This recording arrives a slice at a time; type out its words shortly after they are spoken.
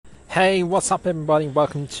Hey, what's up, everybody?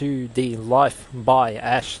 Welcome to the Life by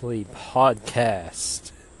Ashley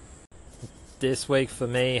podcast. This week for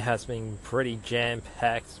me has been pretty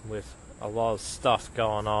jam-packed with a lot of stuff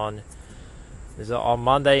going on. On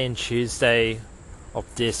Monday and Tuesday of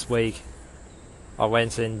this week, I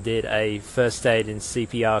went and did a first aid and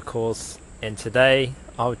CPR course, and today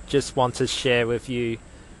I just want to share with you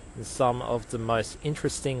some of the most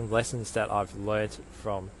interesting lessons that I've learned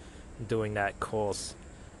from doing that course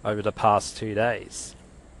over the past 2 days.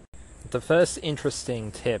 The first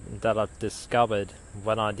interesting tip that I've discovered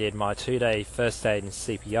when I did my 2-day first aid and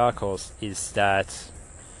CPR course is that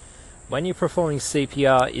when you're performing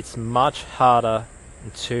CPR, it's much harder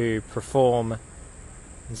to perform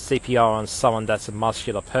CPR on someone that's a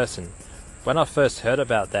muscular person. When I first heard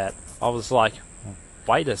about that, I was like,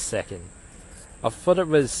 wait a second. I thought it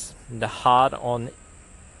was hard on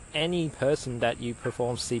any person that you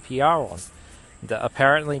perform CPR on.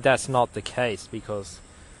 Apparently that's not the case, because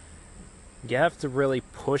you have to really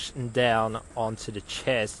push down onto the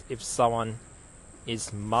chest if someone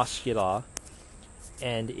is muscular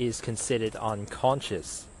and is considered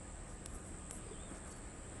unconscious.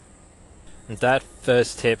 That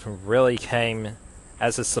first tip really came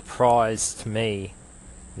as a surprise to me,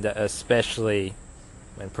 especially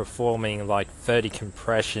when performing like 30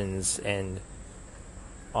 compressions and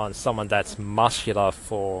on someone that's muscular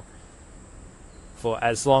for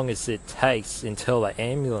as long as it takes until the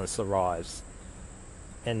ambulance arrives.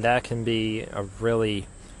 And that can be a really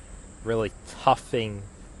tough thing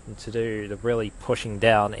to do, the really pushing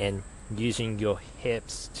down and using your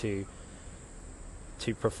hips to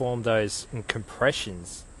perform those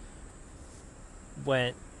compressions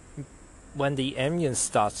when the ambulance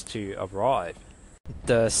starts to arrive.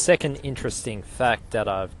 The second interesting fact that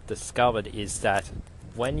I've discovered is that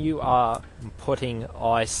when you are putting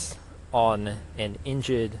ice on an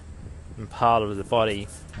injured part of the body,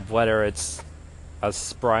 whether it's a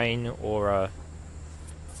sprain or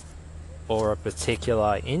a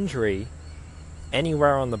particular injury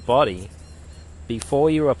anywhere on the body, before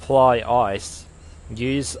you apply ice,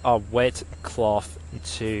 use a wet cloth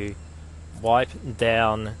to wipe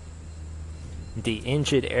down the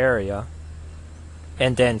injured area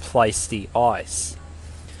and then place the ice.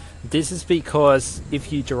 This is because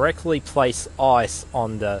if you directly place ice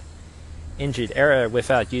on the injured area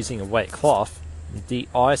without using a wet cloth, the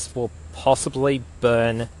ice will possibly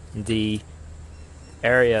burn the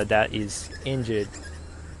area that is injured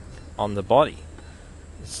on the body.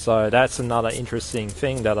 So that's another interesting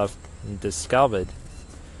thing that I've discovered.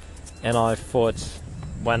 And I thought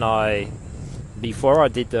before I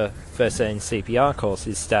did the first aid and CPR course,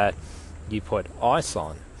 is that you put ice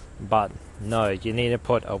on, but no, you need to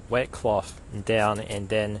put a wet cloth down and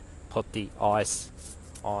then put the ice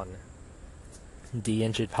on the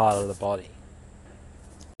injured part of the body.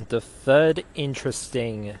 The third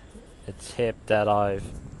interesting tip that I've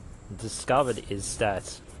discovered is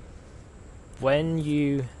that when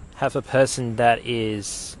you have a person that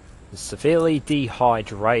is severely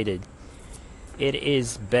dehydrated, it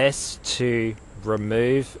is best to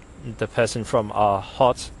remove the person from a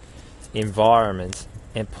hot environment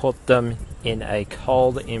and put them in a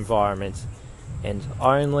cold environment, and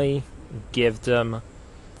only give them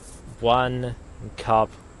 1 cup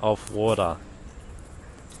of water,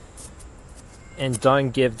 and don't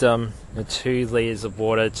give them 2 liters of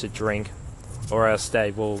water to drink, or else they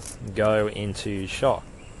will go into shock.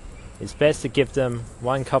 It's best to give them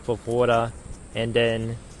 1 cup of water and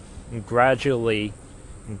then gradually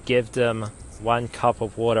give them 1 cup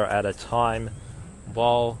of water at a time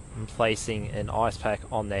while placing an ice pack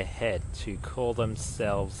on their head to cool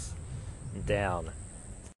themselves down.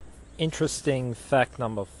 Interesting fact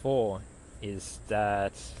number 4 is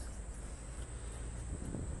that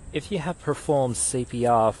if you have performed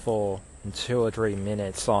CPR for 2 or 3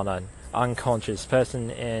 minutes on an unconscious person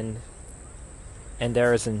and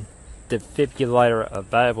there is a defibrillator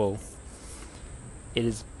available, it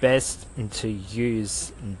is best to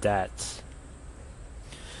use that.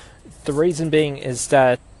 The reason being is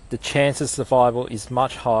that the chance of survival is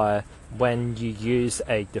much higher when you use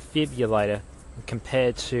a defibrillator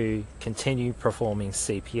compared to continue performing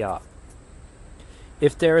CPR.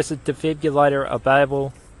 If there is a defibrillator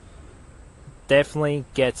available, definitely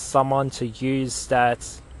get someone to use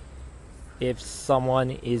that if someone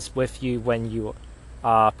is with you when you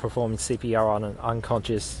are performing CPR on an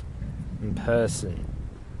unconscious person.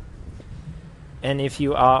 And if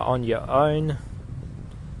you are on your own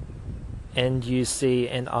and you see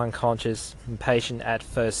an unconscious patient at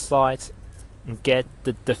first sight, get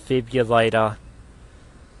the defibrillator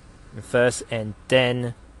first and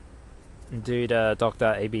then do the Dr.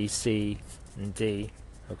 ABC and D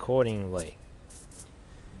accordingly.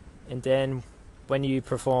 And then when you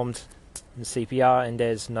performed CPR and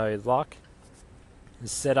there's no luck,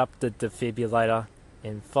 set up the defibrillator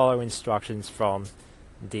and follow instructions from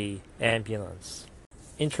the ambulance.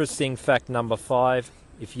 Interesting fact number 5,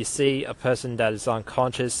 if you see a person that is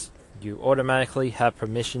unconscious, you automatically have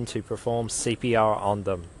permission to perform CPR on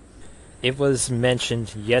them. It was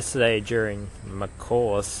mentioned yesterday during my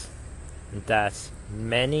course that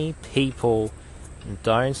many people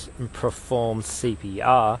don't perform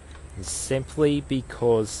CPR simply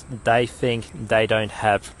because they think they don't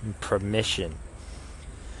have permission.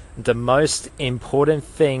 The most important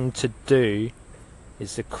thing to do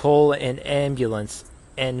is to call an ambulance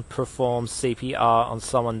and perform CPR on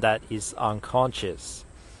someone that is unconscious.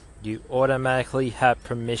 You automatically have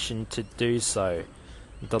permission to do so.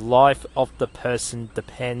 The life of the person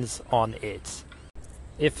depends on it.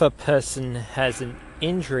 If a person has an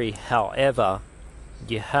injury, however,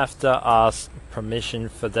 you have to ask permission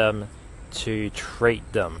for them to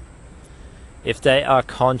treat them. If they are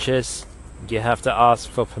conscious, you have to ask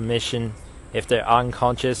for permission. If they're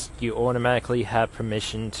unconscious, you automatically have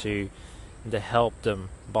permission to help them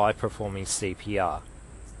by performing CPR.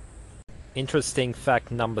 Interesting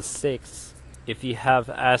fact number 6, if you have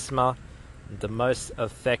asthma, the most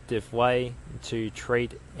effective way to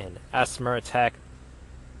treat an asthma attack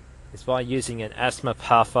is by using an asthma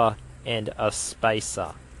puffer and a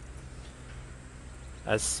spacer.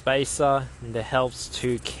 A spacer that helps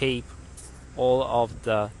to keep all of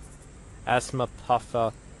the asthma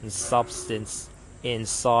puffer and substance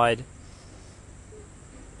inside,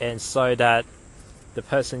 and so that the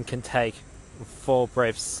person can take 4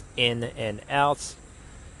 breaths in and out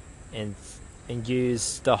and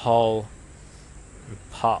use the whole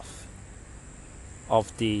puff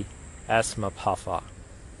of the asthma puffer.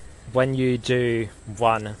 When you do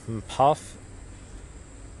 1 puff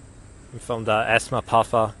from the asthma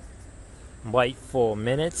puffer, wait 4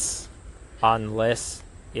 minutes, unless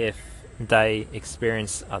if they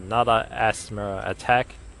experience another asthma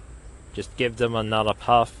attack, just give them another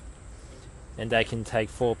puff and they can take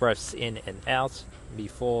 4 breaths in and out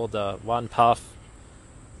before the 1 puff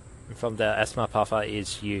from the asthma puffer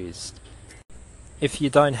is used. If you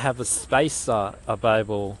don't have a spacer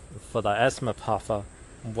available for the asthma puffer,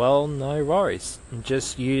 well, no worries.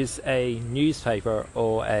 Just use a newspaper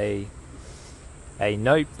or a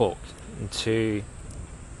notebook to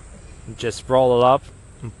just roll it up,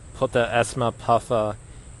 put the asthma puffer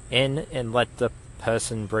in, and let the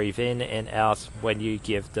person breathe in and out when you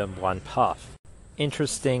give them 1 puff.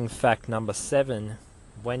 Interesting fact number 7,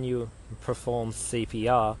 when you perform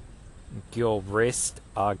CPR, your wrists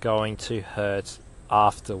are going to hurt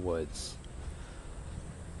afterwards.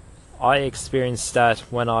 I experienced that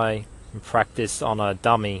when I practiced on a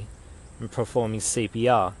dummy performing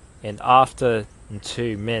CPR, and after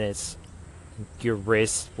 2 minutes your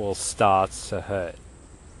wrist will start to hurt.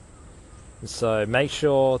 So make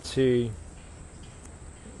sure to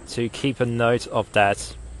keep a note of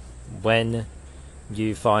that when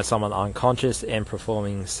you find someone unconscious and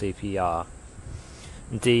performing CPR.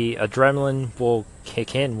 The adrenaline will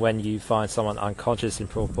kick in when you find someone unconscious and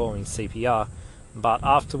performing CPR, but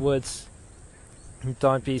afterwards,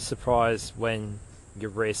 don't be surprised when your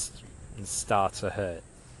wrists start to hurt.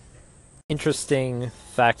 Interesting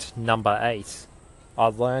fact number 8. I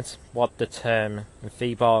learnt what the term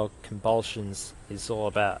febrile convulsions is all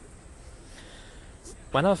about.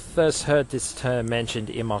 When I first heard this term mentioned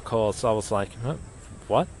in my course, I was like,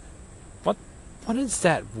 what? What is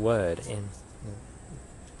that word? And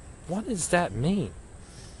what does that mean?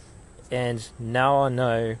 And now I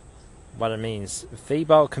know what it means.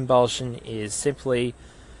 Febrile convulsion is simply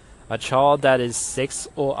a child that is 6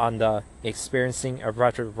 or under experiencing a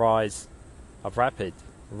rapid rise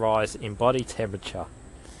in body temperature.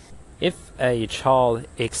 If a child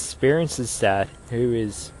experiences that who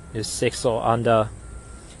is 6 or under,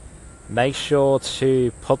 make sure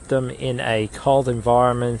to put them in a cold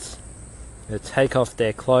environment, take off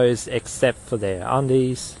their clothes except for their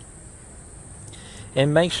undies,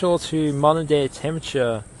 and make sure to monitor their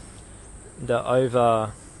temperature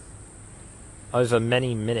over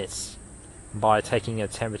many minutes by taking a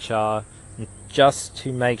temperature, just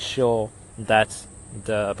to make sure that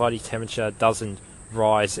the body temperature doesn't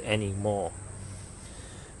rise anymore.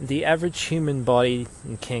 The average human body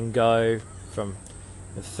can go from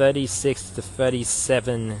 36 to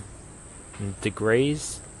 37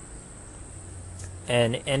 degrees,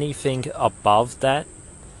 and anything above that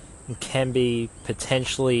can be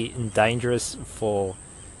potentially dangerous for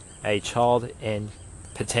a child and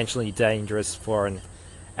potentially dangerous for an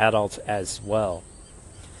adult as well.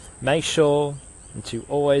 Make sure to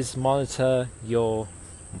always monitor your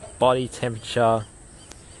body temperature,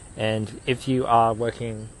 and if you are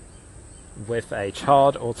working with a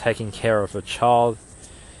child or taking care of a child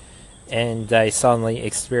and they suddenly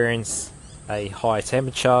experience a high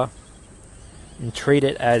temperature, and treat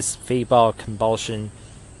it as febrile convulsion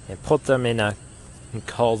and put them in a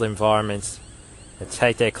cold environment and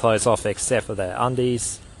take their clothes off except for their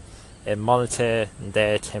undies and monitor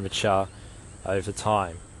their temperature over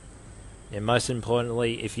time. And most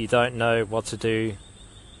importantly, if you don't know what to do,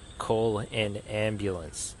 call an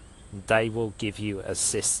ambulance. They will give you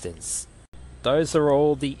assistance. Those are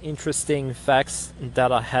all the interesting facts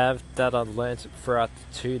that I have that I learnt throughout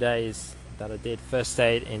the 2 days that I did first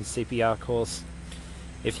aid and CPR course.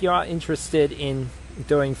 If you are interested in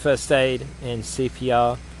doing first aid and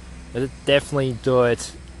CPR, definitely do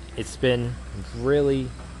it. It's been really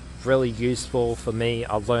useful for me.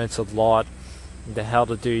 I learnt a lot, how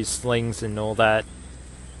to do slings and all that.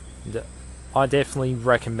 I definitely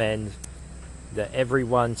recommend that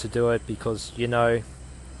everyone to do it, because you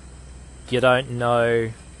don't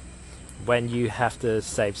know when you have to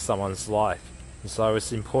save someone's life. So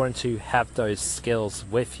it's important to have those skills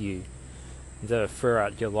with you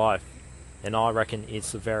throughout your life, and I reckon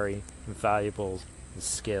it's a very valuable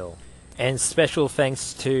skill. And special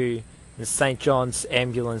thanks to St. John's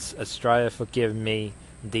Ambulance Australia for giving me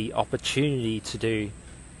the opportunity to do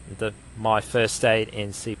my first aid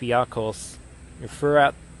and CPR course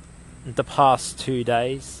throughout the past 2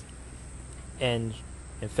 days, and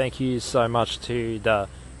thank you so much to the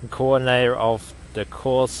coordinator of the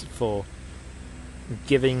course for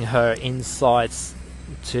giving her insights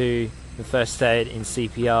to the first aid in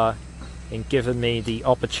CPR and giving me the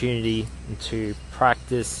opportunity to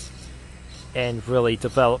practice and really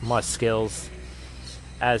develop my skills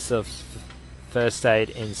as a first aid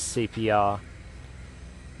in CPR,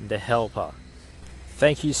 the helper.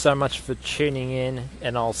 Thank you so much for tuning in,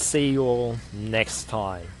 and I'll see you all next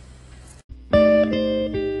time.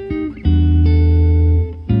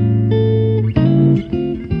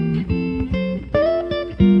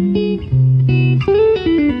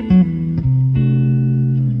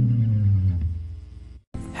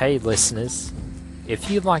 Hey listeners, if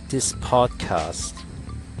you like this podcast,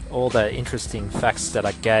 all the interesting facts that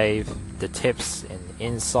I gave, the tips and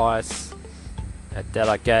insights that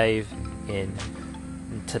I gave in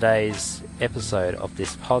today's episode of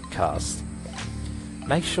this podcast,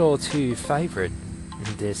 make sure to favorite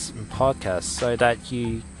this podcast so that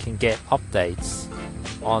you can get updates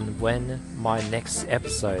on when my next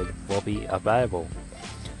episode will be available.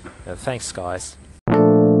 Thanks guys.